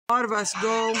A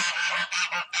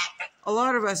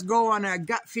lot of us go on our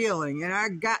gut feeling, and our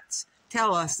guts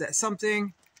tell us that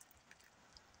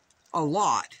a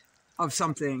lot of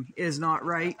something is not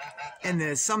right, and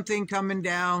there's something coming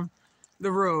down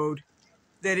the road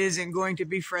that isn't going to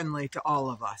be friendly to all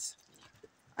of us.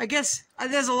 I guess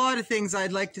there's a lot of things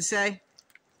I'd like to say,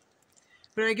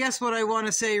 but I guess what I want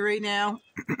to say right now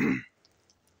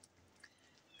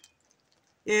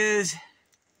is,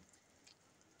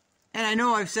 and I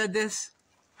know I've said this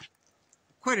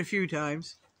quite a few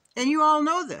times, and you all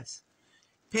know this: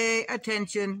 pay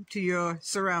attention to your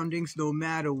surroundings no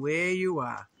matter where you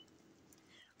are.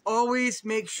 Always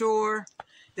make sure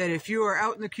that if you are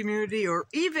out in the community or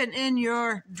even in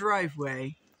your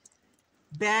driveway,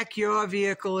 back your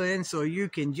vehicle in so you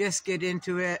can just get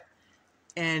into it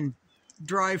and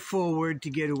drive forward to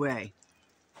get away.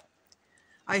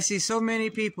 I see so many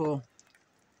people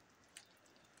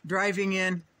driving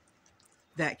in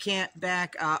that can't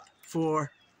back up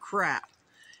for crap.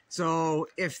 So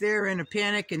if they're in a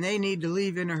panic and they need to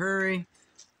leave in a hurry,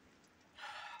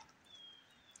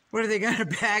 what are they going to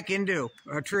back into?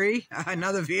 A tree?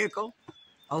 Another vehicle?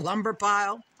 A lumber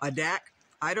pile? A deck?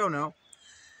 I don't know.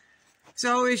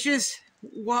 So it's just,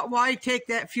 why take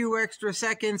that few extra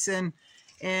seconds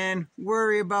and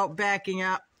worry about backing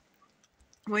up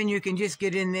when you can just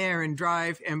get in there and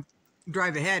drive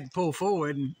ahead, pull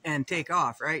forward, and take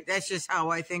off, right? That's just how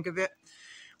I think of it.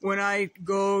 When I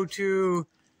go to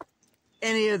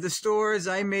any of the stores,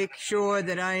 I make sure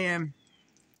that I am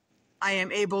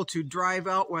able to drive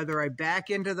out, whether I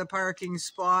back into the parking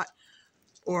spot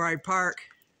or I park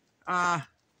out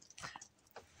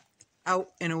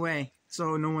and away,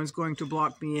 so no one's going to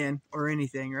block me in or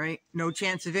anything, right? No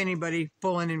chance of anybody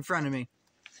pulling in front of me.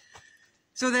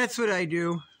 So that's what I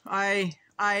do.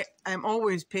 I'm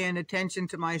always paying attention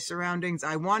to my surroundings.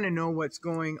 I want to know what's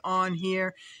going on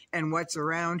here and what's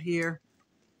around here.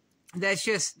 That's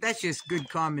just good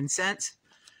common sense.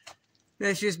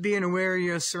 That's just being aware of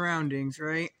your surroundings,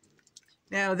 right?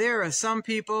 Now, there are some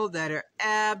people that are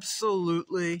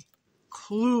absolutely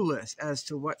clueless as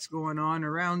to what's going on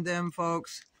around them,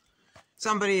 folks.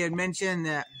 Somebody had mentioned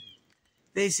that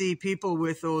they see people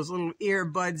with those little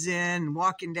earbuds in,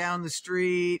 walking down the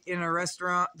street in a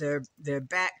restaurant. They're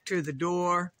back to the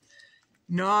door.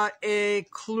 Not a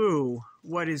clue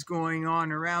what is going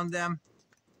on around them.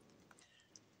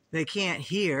 They can't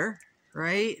hear,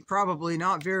 right? Probably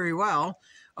not very well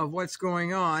of what's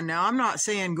going on. Now, I'm not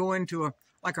saying go into a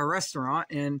restaurant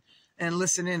and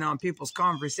listen in on people's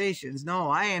conversations. No,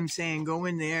 I am saying go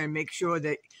in there and make sure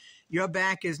that your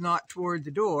back is not toward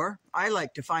the door. I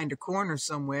like to find a corner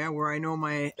somewhere where I know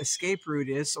my escape route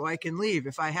is so I can leave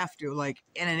if I have to, like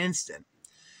in an instant.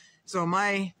 So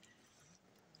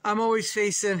I'm always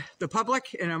facing the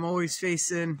public, and I'm always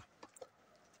facing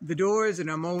the doors, and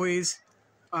I'm always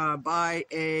by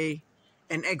an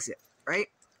exit, right?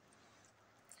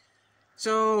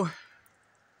 So,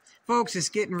 folks, it's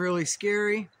getting really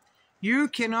scary. You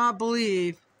cannot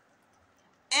believe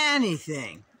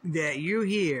anything that you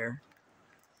hear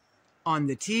on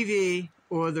the TV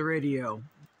or the radio.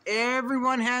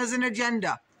 Everyone has an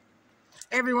agenda.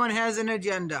 Everyone has an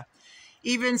agenda.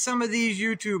 Even some of these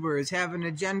YouTubers have an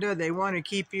agenda. They want to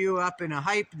keep you up in a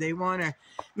hype. They want to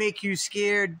make you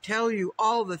scared, tell you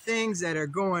all the things that are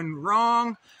going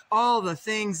wrong, all the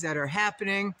things that are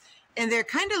happening, and they're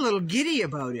kind of a little giddy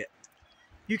about it.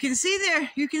 You can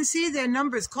see their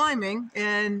numbers climbing,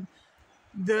 and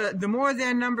the more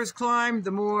their numbers climb,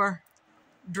 the more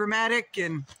dramatic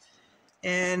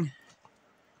and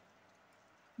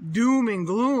doom and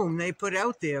gloom they put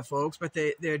out there, folks. But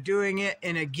they're doing it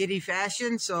in a giddy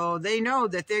fashion, so they know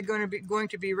that they're going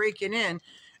to be raking in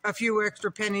a few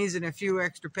extra pennies and a few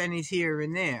extra pennies here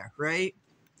and there, right?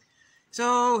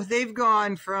 So they've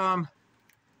gone from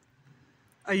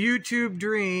a YouTube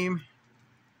dream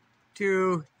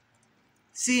to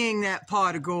seeing that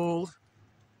pot of gold,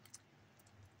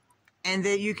 and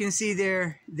that you can see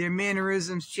their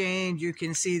mannerisms change. You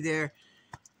can see their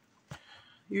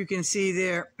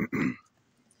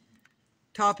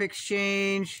topics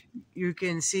change. You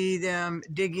can see them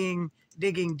digging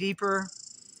deeper,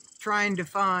 trying to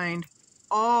find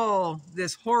all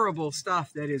this horrible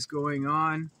stuff that is going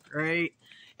on, right?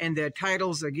 And their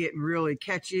titles are getting really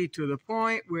catchy to the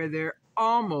point where they're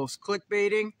almost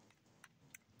clickbaiting.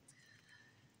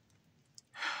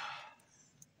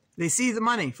 They see the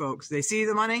money, folks. They see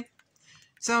the money.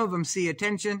 Some of them see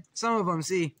attention. Some of them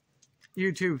see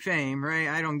YouTube fame, right?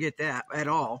 I don't get that at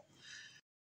all.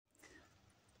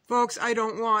 Folks, I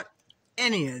don't want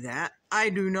any of that. I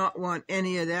do not want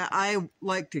any of that. I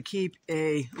like to keep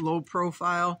a low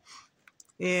profile.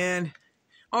 And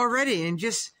already, and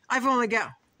just, I've only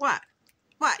got,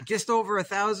 just over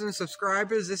 1,000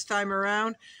 subscribers this time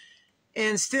around.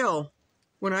 And still,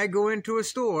 when I go into a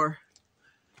store,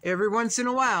 every once in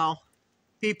a while,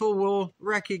 people will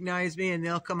recognize me and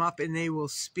they'll come up and they will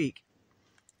speak.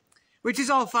 Which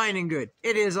is all fine and good.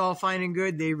 It is all fine and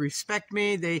good. They respect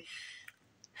me.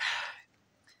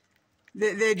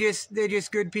 They're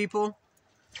just good people.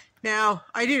 Now,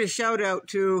 I did a shout out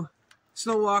to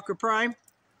Snowwalker Prime.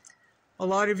 A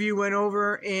lot of you went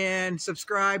over and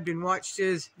subscribed and watched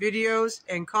his videos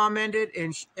and commented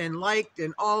and liked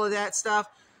and all of that stuff.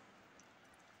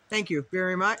 Thank you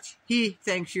very much. He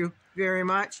thanks you very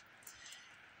much.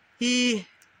 He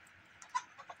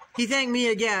thanked me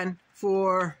again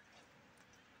for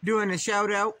doing a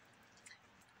shout out.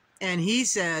 And he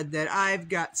said that I've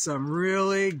got some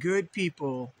really good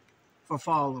people for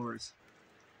followers.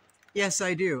 Yes,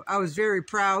 I do. I was very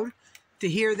proud to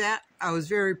hear that. I was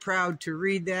very proud to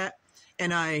read that.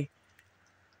 And I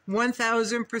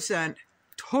 1000%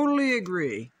 totally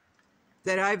agree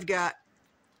that I've got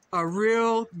a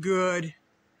real good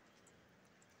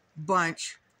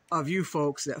bunch of you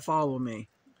folks that follow me.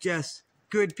 Just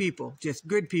good people. Just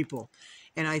good people.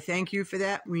 And I thank you for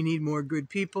that. We need more good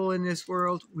people in this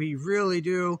world. We really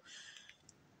do.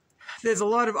 There's a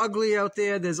lot of ugly out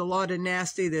there. There's a lot of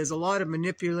nasty. There's a lot of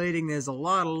manipulating. There's a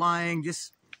lot of lying.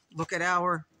 Just look at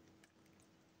our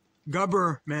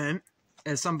government,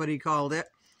 as somebody called it,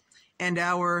 and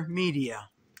our media,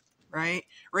 right?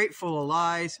 Right full of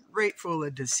lies, right full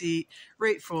of deceit,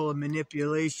 right full of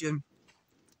manipulation,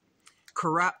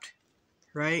 corrupt,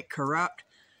 right? Corrupt,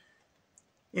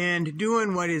 and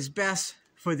doing what is best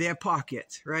for their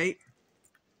pockets, right?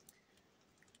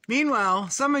 Meanwhile,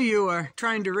 some of you are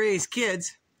trying to raise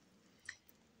kids,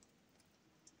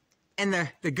 and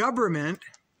the government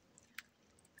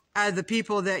are the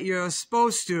people that you're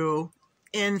supposed to,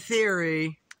 in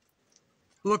theory,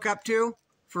 look up to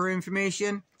for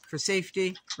information, for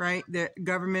safety, right? The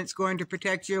government's going to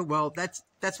protect you. Well,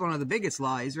 that's one of the biggest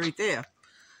lies right there.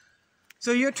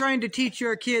 So you're trying to teach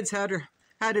your kids how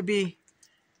to be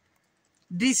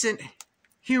decent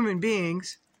human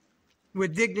beings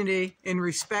with dignity and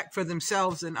respect for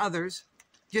themselves and others,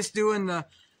 just doing the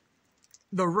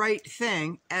right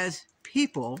thing as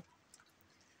people.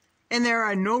 And there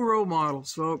are no role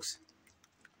models, folks.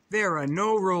 There are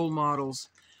no role models.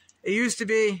 It used to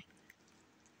be,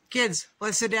 kids,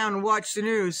 let's sit down and watch the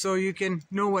news so you can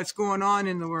know what's going on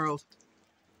in the world.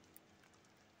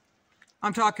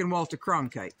 I'm talking Walter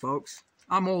Cronkite, folks.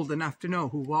 I'm old enough to know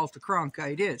who Walter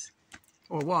Cronkite is,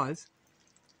 or was.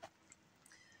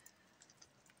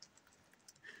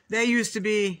 That used to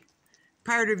be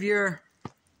part of your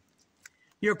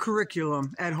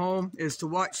curriculum at home, is to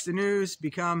watch the news,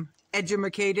 become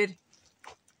educated.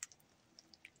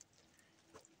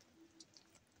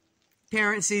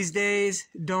 Parents these days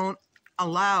don't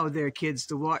allow their kids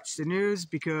to watch the news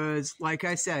because, like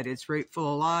I said, it's right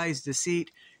full of lies,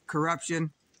 deceit,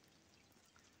 corruption.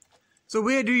 So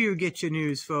where do you get your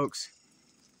news, folks?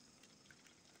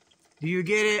 Do you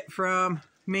get it from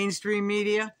mainstream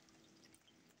media?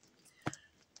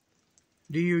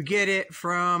 Do you get it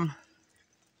from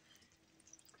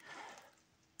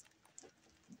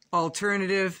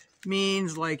alternative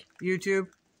means like YouTube,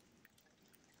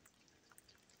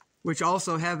 which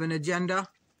also have an agenda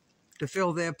to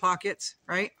fill their pockets,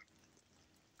 right?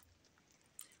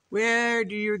 Where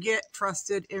do you get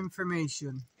trusted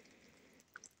information?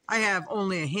 I have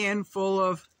only a handful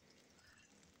of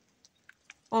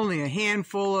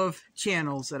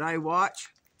channels that I watch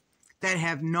that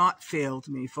have not failed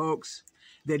me, folks.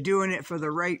 They're doing it for the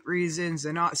right reasons.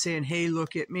 They're not saying, hey,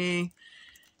 look at me.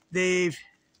 They've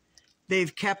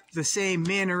kept the same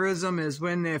mannerism as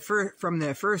when they're from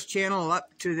their first channel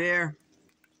up to their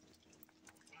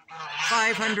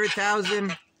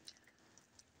 500,000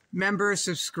 member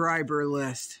subscriber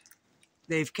list.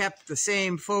 They've kept the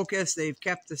same focus. They've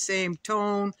kept the same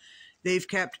tone. They've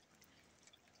kept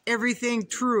everything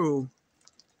true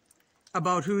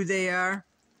about who they are.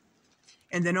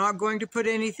 And they're not going to put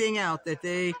anything out that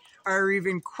they are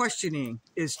even questioning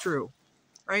is true,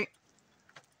 right?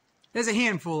 There's a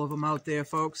handful of them out there,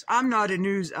 folks. I'm not a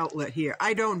news outlet here.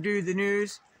 I don't do the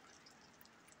news.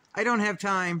 I don't have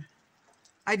time.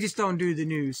 I just don't do the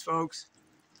news, folks.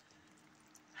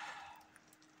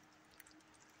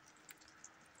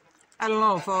 I don't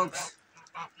know, folks.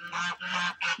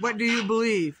 What do you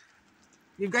believe?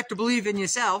 You've got to believe in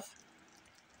yourself.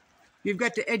 You've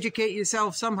got to educate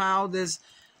yourself somehow. There's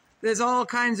all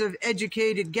kinds of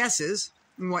educated guesses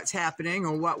on what's happening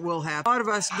or what will happen.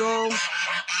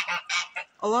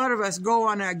 A lot of us go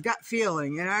on our gut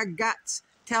feeling, and our guts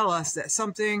tell us that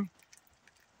something,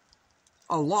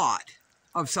 a lot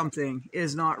of something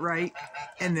is not right,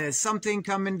 and there's something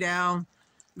coming down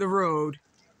the road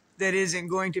that isn't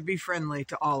going to be friendly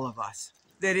to all of us.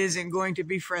 That isn't going to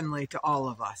be friendly to all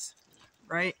of us,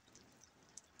 right?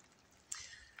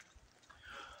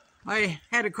 I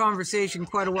had a conversation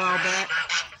quite a while back.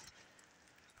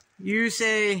 You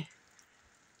say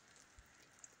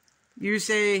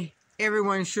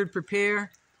everyone should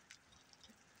prepare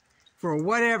for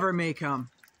whatever may come.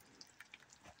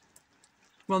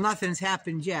 Well, nothing's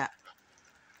happened yet.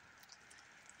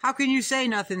 How can you say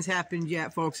nothing's happened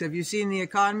yet, folks? Have you seen the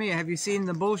economy? Have you seen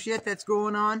the bullshit that's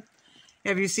going on?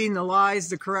 Have you seen the lies,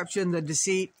 the corruption, the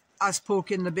deceit, us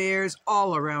poking the bears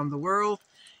all around the world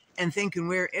and thinking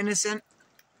we're innocent?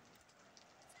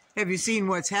 Have you seen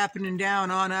what's happening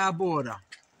down on our border?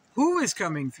 Who is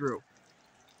coming through?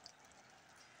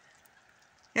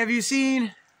 Have you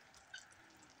seen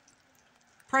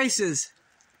prices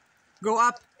go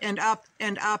up and up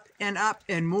and up and up,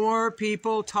 and more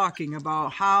people talking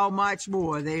about how much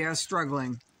more they are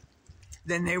struggling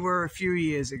than they were a few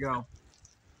years ago?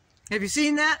 Have you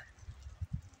seen that?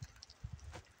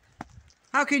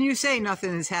 How can you say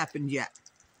nothing has happened yet?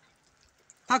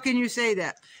 How can you say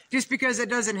that? Just because it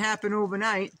doesn't happen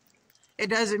overnight, it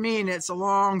doesn't mean it's a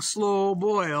long, slow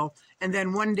boil, and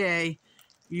then one day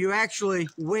you actually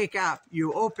wake up,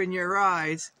 you open your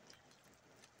eyes,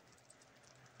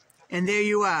 and there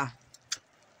you are.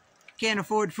 Can't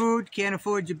afford food, can't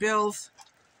afford your bills,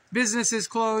 business is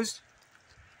closed,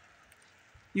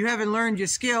 you haven't learned your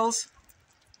skills,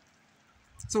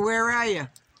 so where are you?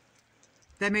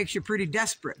 That makes you pretty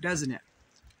desperate, doesn't it?